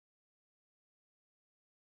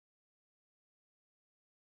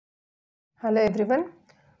Hello everyone.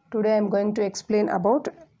 Today I am going to explain about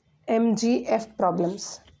MGF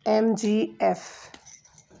problems. MGF,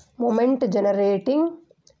 moment generating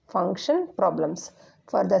function problems,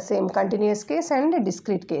 for the same continuous case and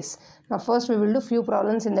discrete case. Now first we will do few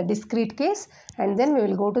problems in the discrete case and then we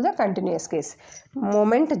will go to the continuous case.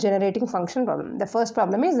 Moment generating function problem. The first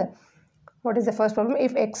problem is, what is the first problem?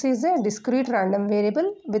 If x is a discrete random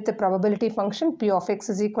variable with the probability function p of x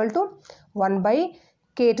is equal to 1 by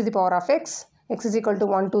k to the power of x is equal to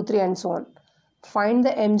 1, 2, 3 and so on. Find the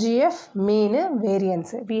MGF, mean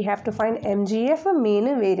variance. We have to find MGF,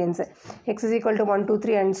 mean variance. X is equal to 1, 2,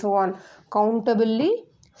 3 and so on. Countably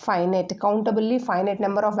finite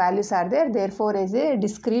number of values are there. Therefore is a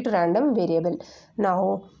discrete random variable.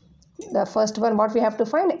 Now the first one, what we have to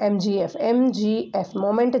find? MGF,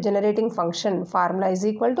 moment generating function. Formula is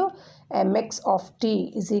equal to mx of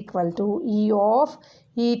t is equal to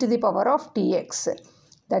e to the power of tx.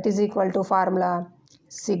 That is equal to formula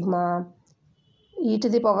sigma e to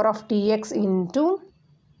the power of tx into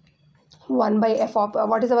 1 by f of,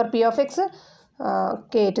 what is our p of x?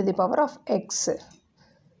 K to the power of x.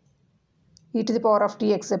 E to the power of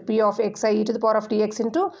tx, p of xi e to the power of tx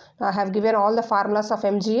into, I have given all the formulas of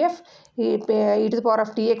MGF, e to the power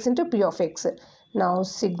of tx into p of x. Now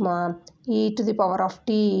sigma e to the power of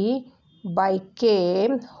t by k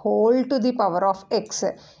whole to the power of x.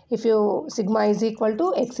 If you sigma is equal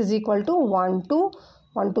to x is equal to 1 to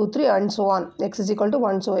 1, 2, 3 and so on. X is equal to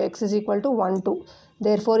 1, so x is equal to 1, 2.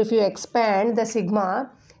 Therefore if you expand the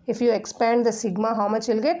sigma, how much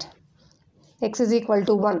you will get? X is equal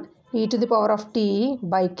to 1. E to the power of t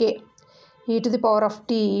by k. E to the power of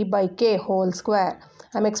t by k whole square.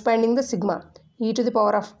 I am expanding the sigma. E to the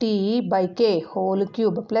power of t by k whole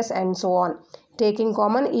cube plus and so on. Taking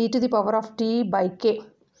common e to the power of t by k.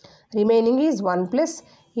 Remaining is 1 plus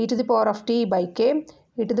e to the power of t by k.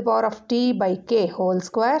 E to the power of t by k whole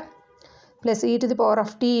square plus e to the power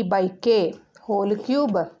of t by k whole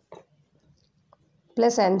cube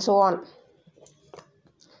plus and so on.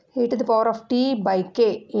 E to the power of t by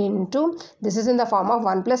k into, this is in the form of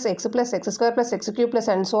 1 plus x square plus x cube plus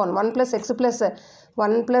and so on. 1 plus x plus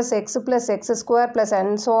x square plus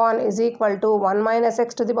and so on is equal to 1 minus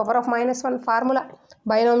x to the power of minus 1, formula,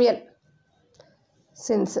 binomial.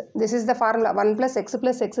 Since this is the formula, 1 plus x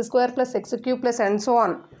square plus x cube plus and so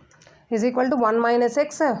on is equal to 1 minus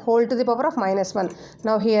x whole to the power of minus 1.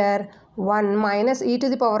 Now here 1 minus e to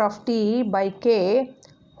the power of t by k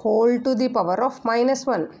whole to the power of minus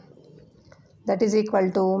 1. That is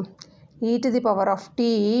equal to e to the power of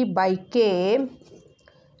t by k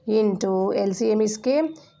into LCM is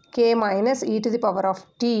k minus e to the power of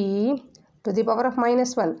t to the power of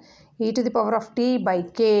minus 1. E to the power of t by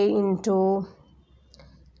k into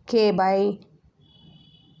k by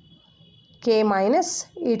k minus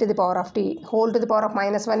e to the power of t whole to the power of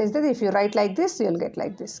minus 1 is that if you write like this, you will get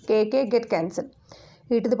like this. K get cancelled.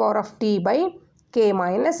 E to the power of t by k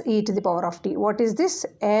minus e to the power of t. What is this?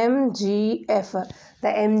 MGF. The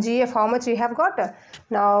MGF, how much we have got?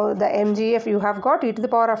 Now the MGF you have got e to the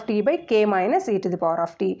power of t by k minus e to the power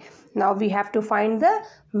of t. Now we have to find the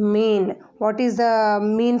mean. What is the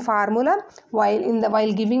mean formula?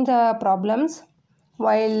 While giving the problems,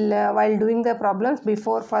 while doing the problems,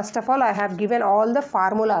 before first of all I have given all the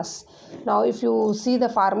formulas. Now if you see the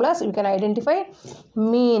formulas, you can identify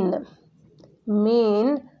mean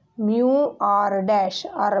mu r dash,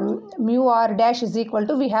 or mu r dash is equal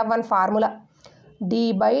to, we have one formula,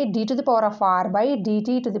 d by d to the power of r by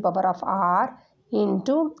dt to the power of r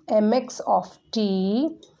into mx of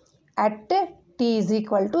t at t is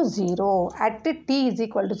equal to 0. At t is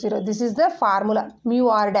equal to 0. This is the formula, mu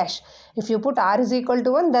r dash. If you put r is equal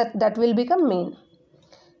to 1, that will become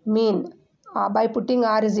mean. By putting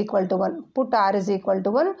r is equal to 1, put r is equal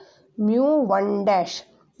to 1, mu 1 dash.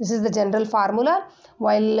 This is the general formula.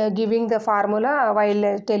 While giving the formula,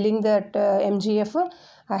 while telling that MGF,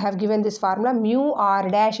 I have given this formula, mu r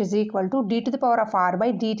dash is equal to d to the power of r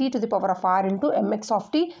by dt to the power of r into mx of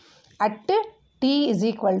t at t is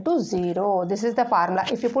equal to 0. This is the formula.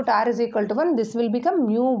 If you put r is equal to 1, this will become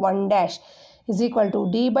mu 1 dash is equal to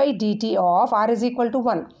d by dt of r is equal to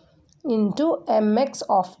 1 into mx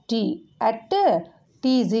of t at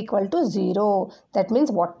t is equal to 0. That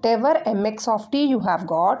means whatever mx of t you have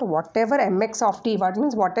got, whatever mx of t, what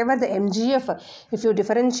means whatever the MGF, if you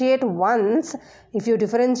differentiate once the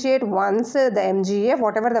MGF,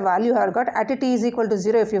 whatever the value you have got at t is equal to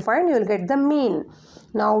 0, if you find, you will get the mean.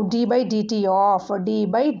 Now d by dt of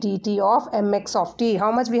mx of t,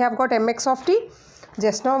 how much we have got mx of t?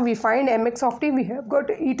 Just now we find mx of t, we have got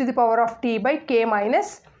e to the power of t by k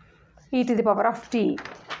minus e to the power of t.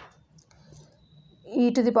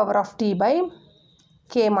 e to the power of t by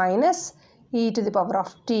k minus e to the power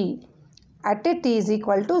of t at t is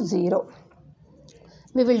equal to 0.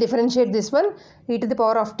 We will differentiate this one, e to the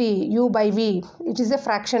power of t, u by v. It is a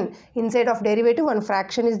fraction. Inside of derivative, one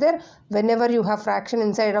fraction is there. Whenever you have fraction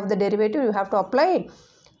inside of the derivative, you have to apply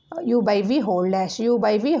u by v whole dash, u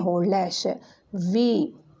by v whole dash,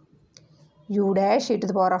 v u dash e to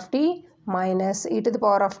the power of t minus e to the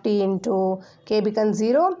power of t into k becomes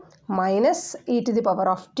 0 minus e to the power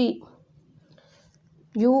of t,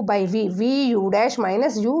 u by v, v u dash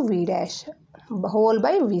minus u v dash whole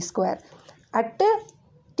by v square at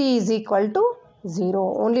t is equal to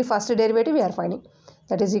 0. Only first derivative we are finding.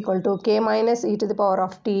 That is equal to k minus e to the power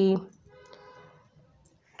of t,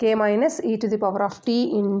 k minus e to the power of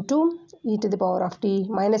t into e to the power of t,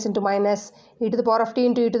 minus into minus, e to the power of t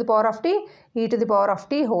into e to the power of t, e to the power of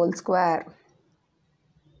t whole square,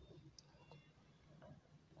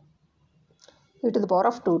 e to the power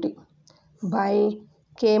of 2t by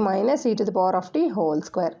k minus e to the power of t whole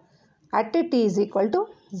square at t is equal to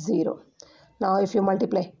 0. Now if you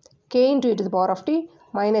multiply k into e to the power of t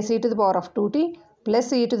minus e to the power of 2t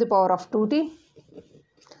plus e to the power of 2t,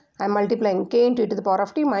 I am multiplying k into e to the power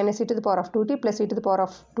of t minus e to the power of 2t plus e to the power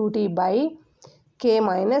of 2t by k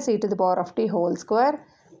minus e to the power of t whole square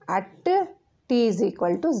at t is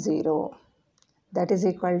equal to 0. That is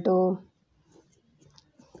equal to,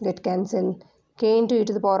 get cancel, k into e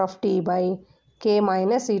to the power of t by k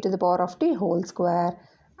minus e to the power of t whole square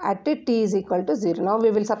at t is equal to 0. Now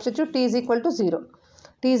we will substitute t is equal to 0.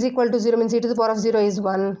 T is equal to 0 means e to the power of 0 is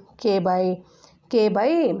 1, k by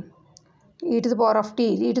e to the power of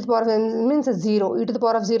t, e to the power of means 0, e to the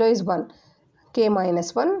power of 0 is 1, k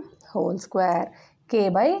minus 1 whole square, k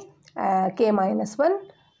by k minus 1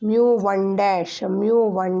 mu 1 dash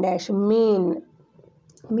mean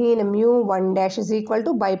mu 1 dash is equal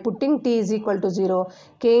to, by putting t is equal to 0,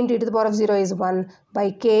 k into e to the power of 0 is 1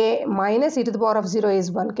 by k minus e to the power of 0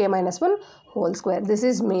 is 1, k minus 1 whole square. This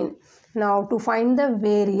is mean. Now to find the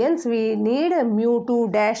variance we need a mu 2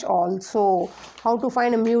 dash also. How to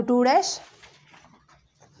find a mu 2 dash?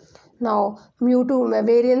 Now mu 2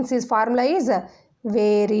 variance is formula is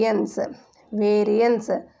variance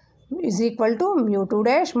is equal to mu 2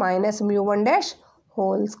 dash minus mu 1 dash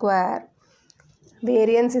whole square.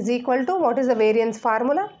 Variance is equal to, what is the variance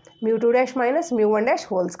formula? Mu 2 dash minus mu 1 dash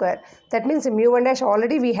whole square. That means mu 1 dash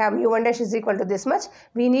already we have, mu 1 dash is equal to this much.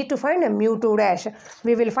 We need to find a mu 2 dash.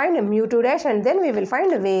 We will find a mu 2 dash and then we will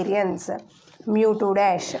find a variance. Mu 2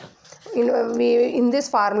 dash. In this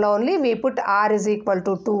formula only we put r is equal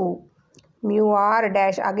to 2. Mu r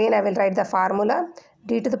dash, again I will write the formula,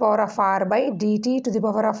 d to the power of r by dt to the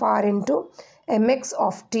power of r into mx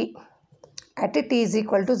of t at t is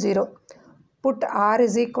equal to 0. Put r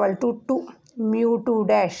is equal to 2, mu 2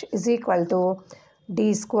 dash is equal to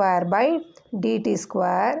d square by dt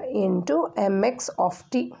square into mx of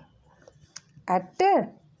t at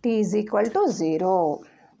t is equal to 0.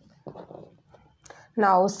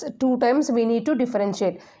 Now 2 times we need to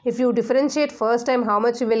differentiate. If you differentiate first time, how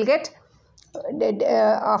much you will get?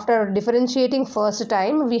 After differentiating first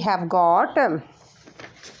time we have got,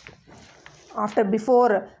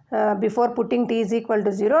 before putting t is equal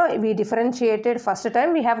to 0, we differentiated first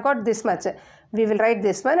time, we have got this much. We will write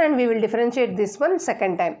this one and we will differentiate this one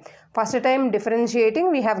second time. First time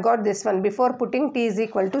differentiating we have got this one before putting t is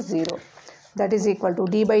equal to 0. That is equal to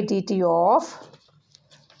d by dt of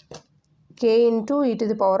k into e to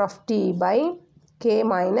the power of t by k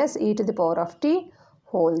minus e to the power of t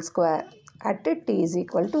whole square at t is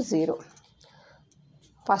equal to 0.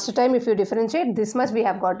 First time if you differentiate this much we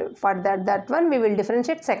have got, for that one we will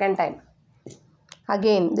differentiate second time.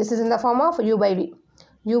 Again this is in the form of u by v.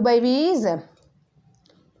 U by v is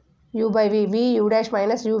v u dash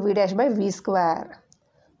minus u v dash by v square.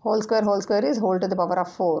 Whole square is whole to the power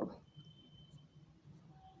of 4.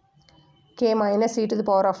 K minus e to the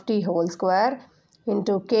power of t whole square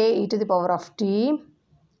into k e to the power of t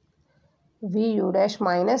v u dash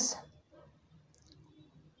minus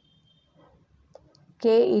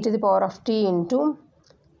k e to the power of t into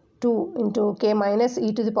 2 into k minus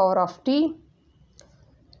e to the power of t,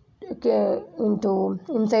 k into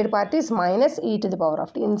inside part is minus e to the power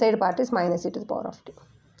of t, inside part is minus e to the power of t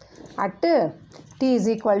at t is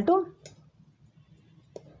equal to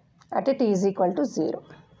 0.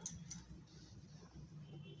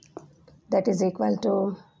 That is equal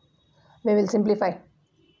to, we will simplify.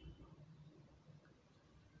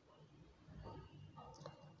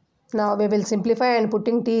 Now we will simplify and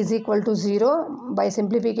putting t is equal to 0. By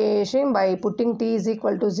simplification, by putting t is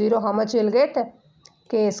equal to 0, how much you will get?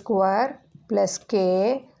 K square plus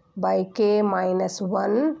k by k minus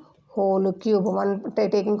 1 whole cube,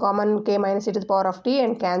 taking common k minus e to the power of t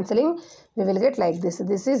and cancelling, we will get like this.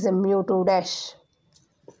 This is mu 2 dash.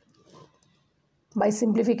 By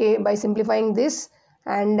simplifying this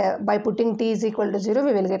and by putting t is equal to 0,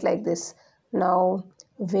 we will get like this. Now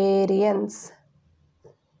variance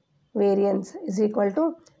is equal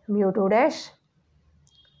to mu 2 dash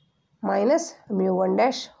minus mu 1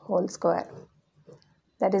 dash whole square.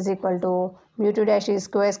 That is equal to mu 2 dash is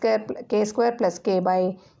k square plus k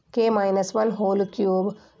by k minus 1 whole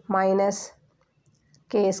cube minus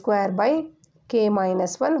k square by k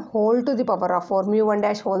minus 1 whole to the power of 4 mu 1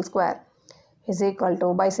 dash whole square is equal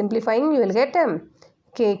to, by simplifying you will get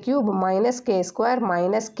k cube minus k square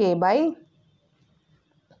minus k by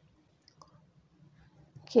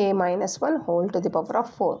k minus 1 whole to the power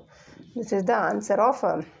of 4. This is the answer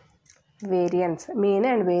of variance. Mean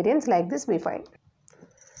and variance like this we find.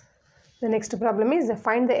 The next problem is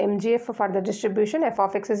find the MGF for the distribution f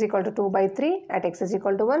of x is equal to 2 by 3 at x is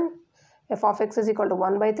equal to 1, f of x is equal to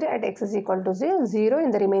 1 by 3 at x is equal to 0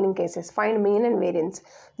 in the remaining cases. Find mean and variance.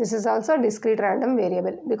 This is also a discrete random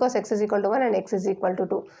variable because x is equal to 1 and x is equal to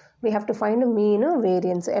 2. We have to find mean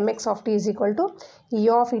variance. Mx of t is equal to e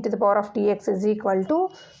of e to the power of tx is equal to,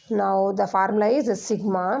 now the formula is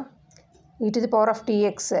sigma e to the power of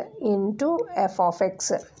tx into f of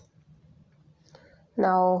x.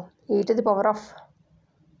 Now e to the power of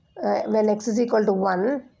when x is equal to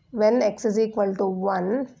 1,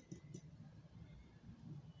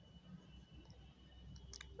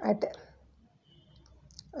 at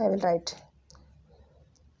I will write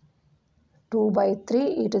 2 by 3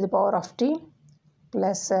 e to the power of t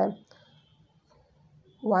plus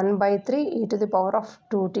 1 by 3 e to the power of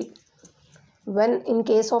 2t. When in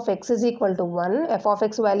case of x is equal to 1, f of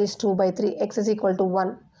x value is 2 by 3, x is equal to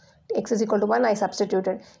 1. X is equal to 1, I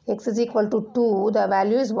substituted. X is equal to 2, the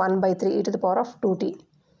value is 1 by 3 e to the power of 2t.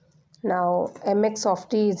 Now mx of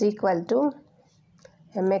t is equal to,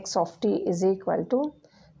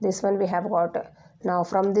 this one we have got. Now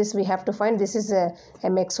from this we have to find, this is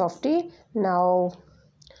mx of t. Now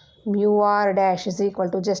mu r dash is equal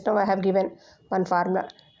to, just now I have given one formula,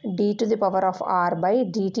 d to the power of r by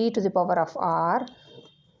dt to the power of r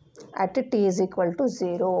at t is equal to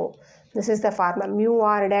 0. This is the formula. Mu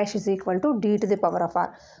r dash is equal to d to the power of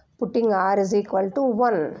r. Putting r is equal to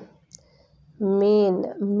 1. Mean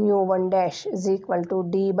mu 1 dash is equal to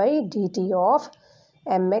d by dt of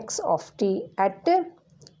mx of t at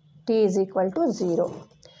t is equal to 0.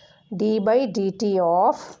 D by dt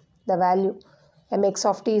of the value mx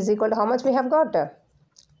of t is equal to how much we have got?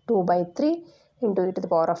 2 by 3 into e to the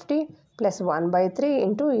power of t plus 1 by 3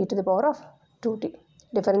 into e to the power of 2t.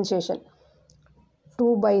 Differentiation.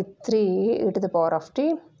 2 by 3 e to the power of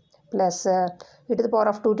t plus e to the power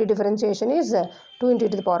of 2t differentiation is 2 into e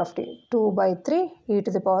to the power of t. 2 by 3 e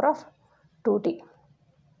to the power of 2t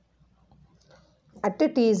at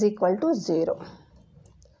t is equal to 0.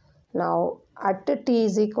 Now at t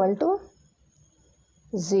is equal to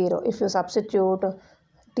 0, if you substitute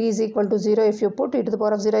t is equal to 0, if you put e to the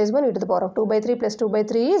power of 0 is 1, e to the power of 2 by 3 plus 2 by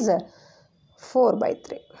 3 is 4 by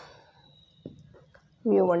 3.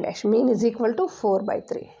 Mu 1 dash mean is equal to 4 by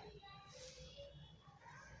 3.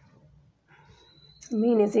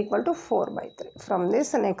 Mean is equal to 4 by 3. From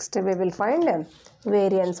this next we will find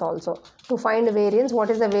variance also. To find variance, what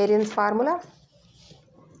is the variance formula?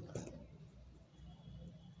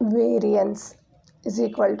 Variance is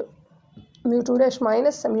equal to mu 2 dash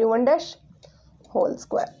minus mu 1 dash whole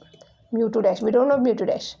square. Mu 2 dash, we don't know mu 2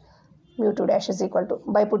 dash. Mu 2 dash is equal to,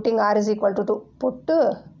 by putting r is equal to 2, put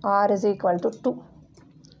r is equal to 2.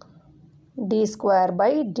 D square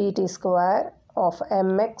by dt square of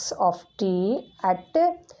mx of t at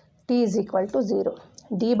t is equal to 0.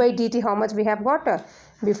 D by dt how much we have got?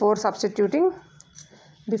 Before substituting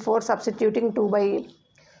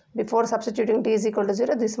t is equal to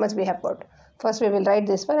 0, this much we have got. First we will write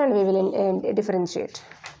this one and we will differentiate.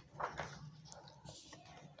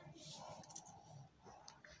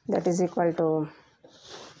 That is equal to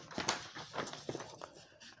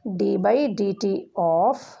d by dt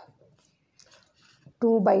of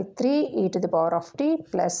 2 by 3 e to the power of t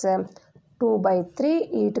plus 2 by 3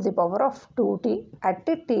 e to the power of 2t at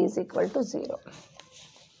t is equal to 0.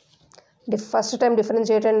 The first time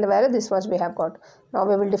differentiated the value, this much we have got. Now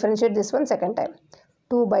we will differentiate this one second time.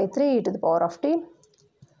 2 by 3 e to the power of t,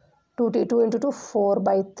 2t, 2 into 2, 4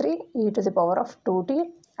 by 3 e to the power of 2t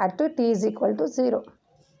at t is equal to 0.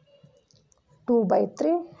 2 by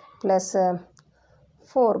 3 plus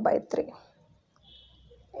 4 by 3,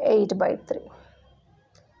 8 by 3.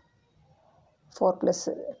 4 plus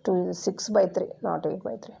 2 is 6 by 3, not 8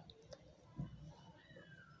 by 3.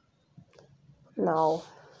 Now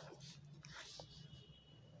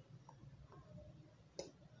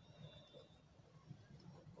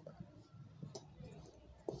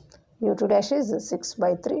mu2 dash is 6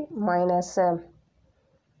 by 3 minus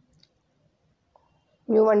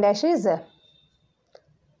mu1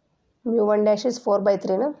 dash is 4 by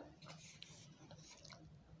 3 na,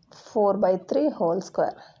 4 by 3 whole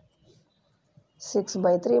square, 6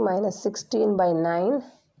 by 3 minus 16 by 9,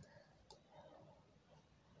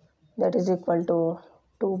 that is equal to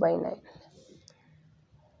 2 by 9.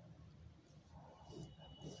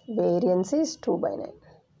 Variance is 2 by 9.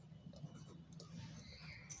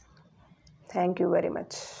 Thank you very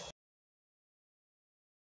much.